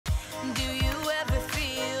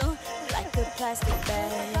plastic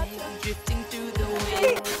bag, drifting through the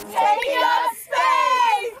wind. Taking up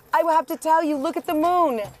space! I will have to tell you, look at the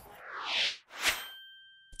moon.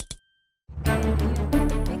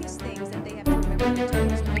 Biggest things that they have to remember to do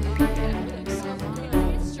is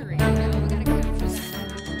history. We gotta capture that.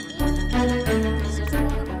 This is one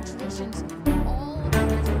of our traditions. All of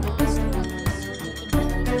it is lost throughout history.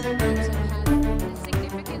 The moons have had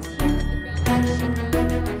significance here at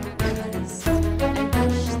the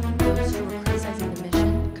Belgian and those who were criticizing the mission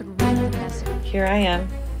could read the message. Here I am.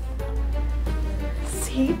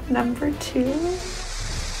 Seat number 2.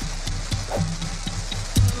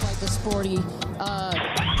 Like the sporty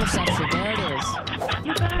perception. There it is.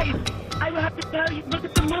 You guys, I will have to tell you, look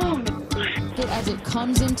at the moon. As it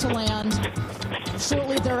comes into land,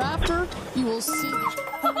 shortly thereafter, you will see.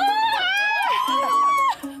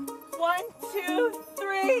 1, 2,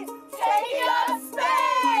 3, Taking up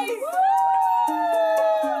space!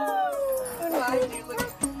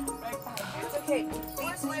 Okay,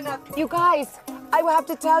 please line up. You guys, I will have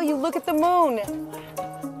to tell you, look at the moon.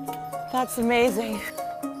 That's amazing.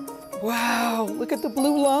 Wow, look at the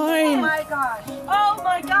blue line. Oh my gosh. Oh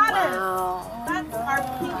my goddess. Wow. That's our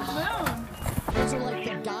pink moon. Those are like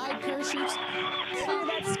the guide parachutes. Hear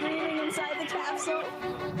that screaming inside the capsule?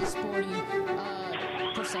 The sporty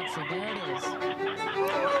perception. There it is.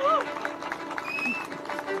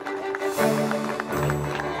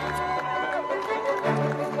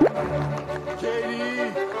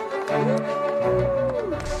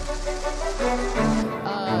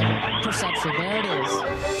 Perception. There it is.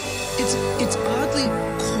 It's oddly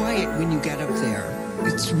quiet when you get up there.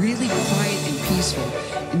 It's really quiet and peaceful.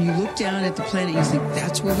 And you look down at the planet and you think,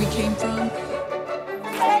 that's where we came from?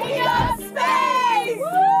 Taking up space!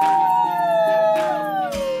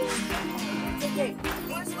 Okay,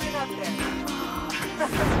 please line up there.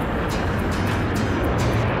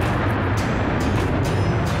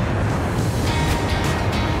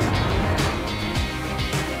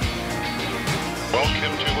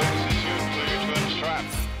 Welcome to Institute Blue to Instruct.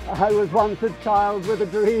 I was once a child with a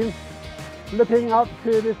dream, looking up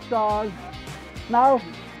to the stars. Now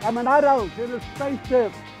I'm an adult in a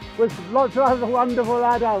spaceship with lots of other wonderful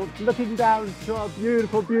adults looking down to our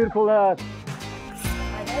beautiful, beautiful Earth.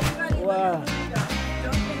 Wow.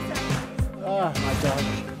 Oh my God.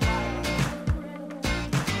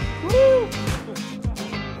 Woo!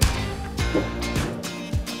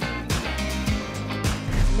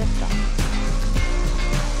 Liftoff.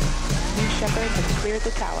 New Shepard has cleared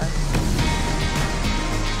the tower.